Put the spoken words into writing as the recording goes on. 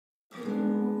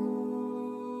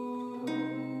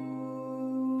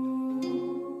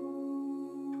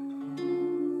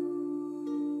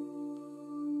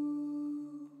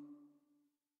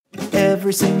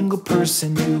every single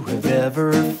person you have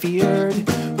ever feared,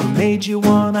 who made you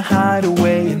wanna hide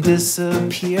away and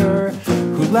disappear,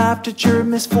 who laughed at your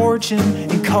misfortune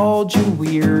and called you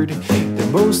weird. They're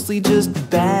mostly just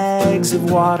bags of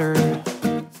water.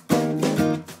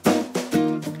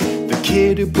 The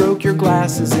kid who broke your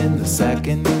glasses in the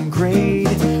 2nd grade,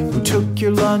 who took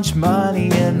your lunch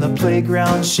money in the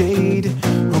playground shade,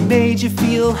 who made you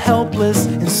feel helpless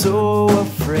and so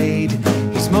afraid.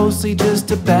 He's mostly just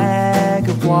a bag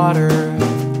of water.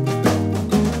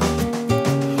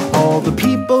 All the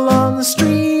people on the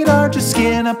street are just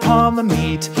skin upon the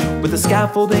meat, with a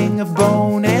scaffolding of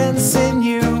bone and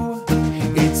sinew.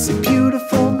 It's a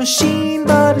beautiful machine,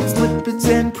 but it's lipids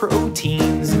and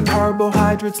proteins and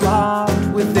carbohydrates locked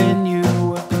within you.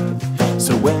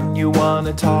 So when you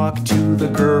wanna talk to the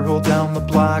girl down the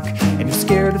block and you're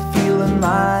scared of feeling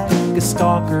like a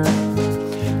stalker,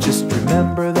 just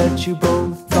remember that you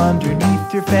both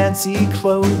underneath your fancy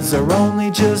clothes are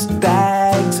only just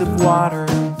bags of water.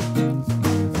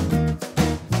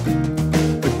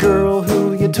 The girl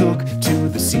who you took to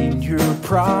the senior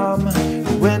prom,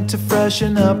 who went to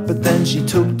freshen up but then she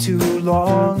took too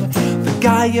long, the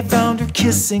guy you found her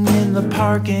kissing in the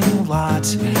parking lot,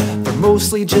 they're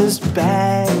mostly just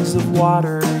bags of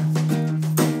water.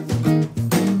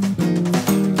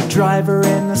 The driver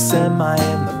in the semi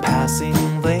in the passing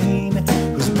lane,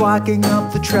 who's blocking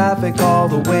up the traffic all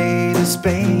the way to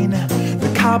Spain,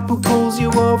 the cop who pulls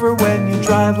you over when you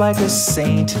drive like a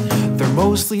saint, they're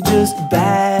mostly just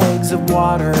bags of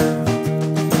water.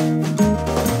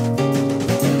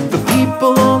 The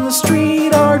people on the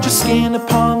street are just skin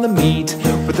upon the meat,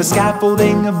 with a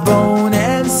scaffolding of bone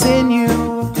and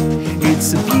sinew.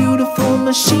 It's a beautiful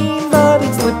machine, but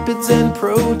it's lipids and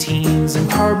proteins and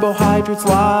carbohydrates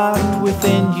locked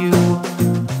within you.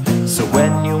 So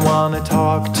when you wanna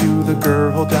talk to the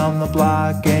girl down the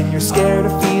block and you're scared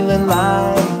of feeling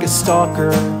like a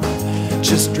stalker,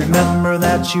 just remember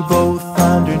that you both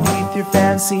underneath your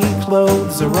fancy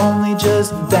clothes are only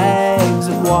just bags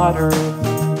of water.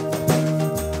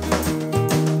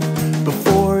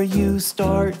 Before you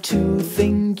start to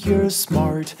think you're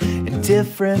smart and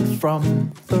different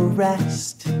from the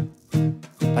rest,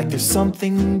 like there's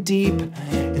something deep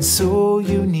and so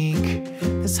unique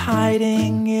that's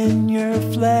hiding in your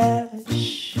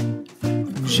flesh,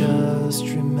 just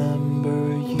remember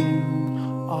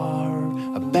you are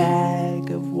a bag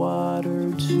of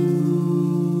water too.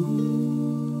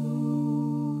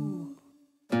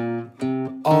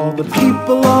 All the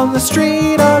people on the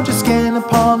street are just skin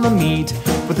upon the meat,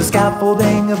 with a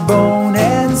scaffolding of bone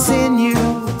and sinew.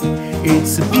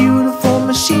 It's a beautiful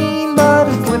machine, but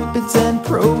it's lipids and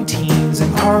proteins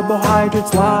and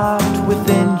carbohydrates locked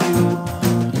within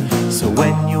you. So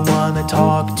when you wanna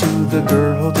talk to the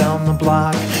girl down the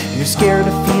block and you're scared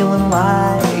of feeling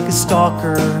like a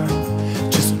stalker,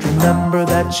 just remember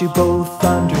that you both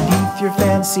underneath your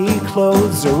fancy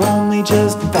clothes are only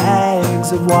just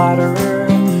bags of water.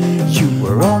 You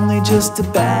are only just a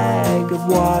bag of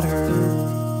water.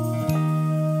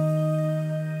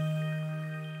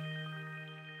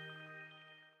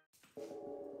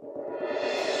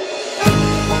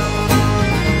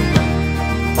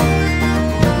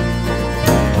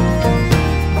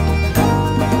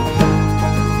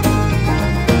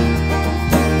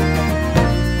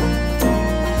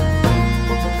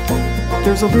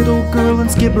 There's a little girl in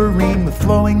Skibbereen with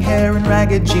flowing hair and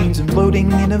ragged jeans and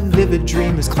floating in a vivid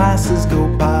dream as classes go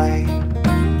by.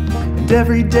 And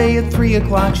every day at 3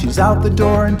 o'clock she's out the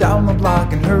door and down the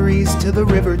block and hurries to the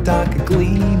river dock, a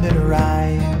gleam in her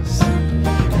eyes.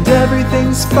 And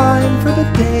everything's fine for the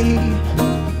day,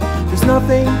 there's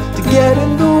nothing to get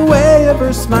in the way of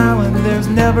her smile, and there's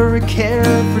never a care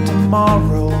for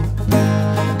tomorrow,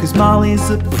 'cause Molly's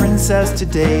a princess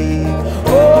today.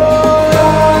 Oh,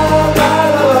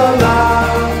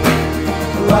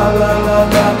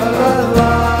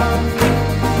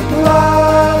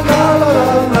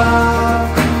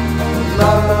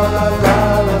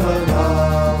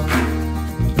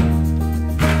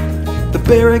 the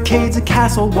barricade's a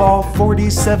castle wall,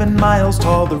 47 miles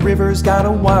tall. The river's got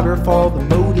a waterfall, the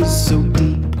moat is so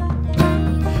deep.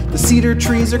 The cedar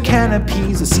trees are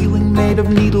canopies, a ceiling made of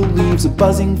needle leaves. A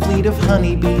buzzing fleet of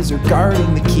honeybees are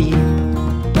guarding the keep.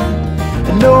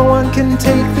 And no one can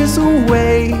take this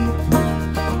away.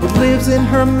 What lives in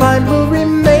her mind will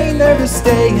remain there to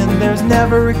stay, and there's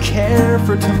never a care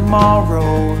for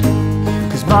tomorrow,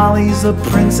 'cause Molly's a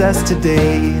princess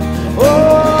today. Oh,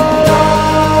 la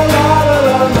la la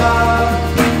la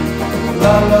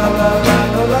la la la la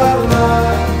la la la.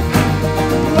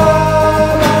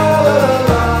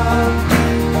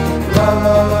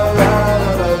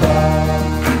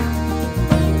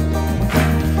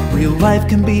 Life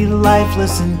can be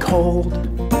lifeless and cold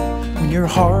when your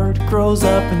heart grows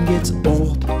up and gets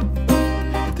old.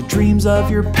 The dreams of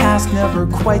your past never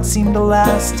quite seem to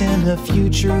last in a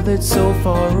future that's so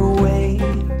far away.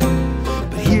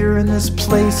 But here in this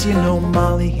place, you know,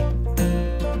 Molly,